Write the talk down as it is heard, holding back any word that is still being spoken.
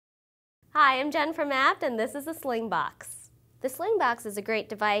Hi, I'm Jen from Apt, and this is the Slingbox. The Slingbox is a great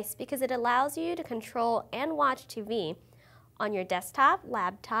device because it allows you to control and watch TV on your desktop,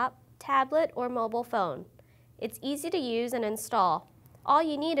 laptop, tablet, or mobile phone. It's easy to use and install. All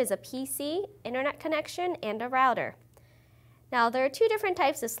you need is a PC, internet connection, and a router. Now, there are two different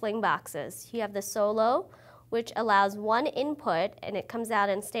types of Slingboxes. You have the Solo, which allows one input and it comes out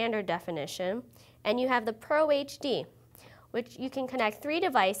in standard definition, and you have the Pro HD, which you can connect 3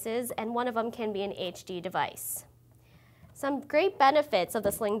 devices and one of them can be an HD device. Some great benefits of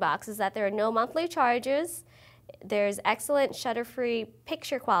the Slingbox is that there are no monthly charges, there's excellent shutter-free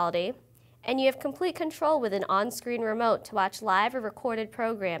picture quality, and you have complete control with an on-screen remote to watch live or recorded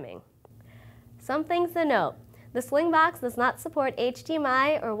programming. Some things to note: the Slingbox does not support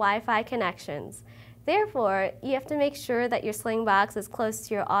HDMI or Wi-Fi connections. Therefore, you have to make sure that your Slingbox is close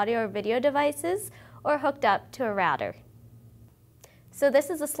to your audio or video devices or hooked up to a router. So this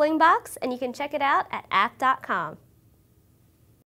is the Slingbox, and you can check it out at apt.com.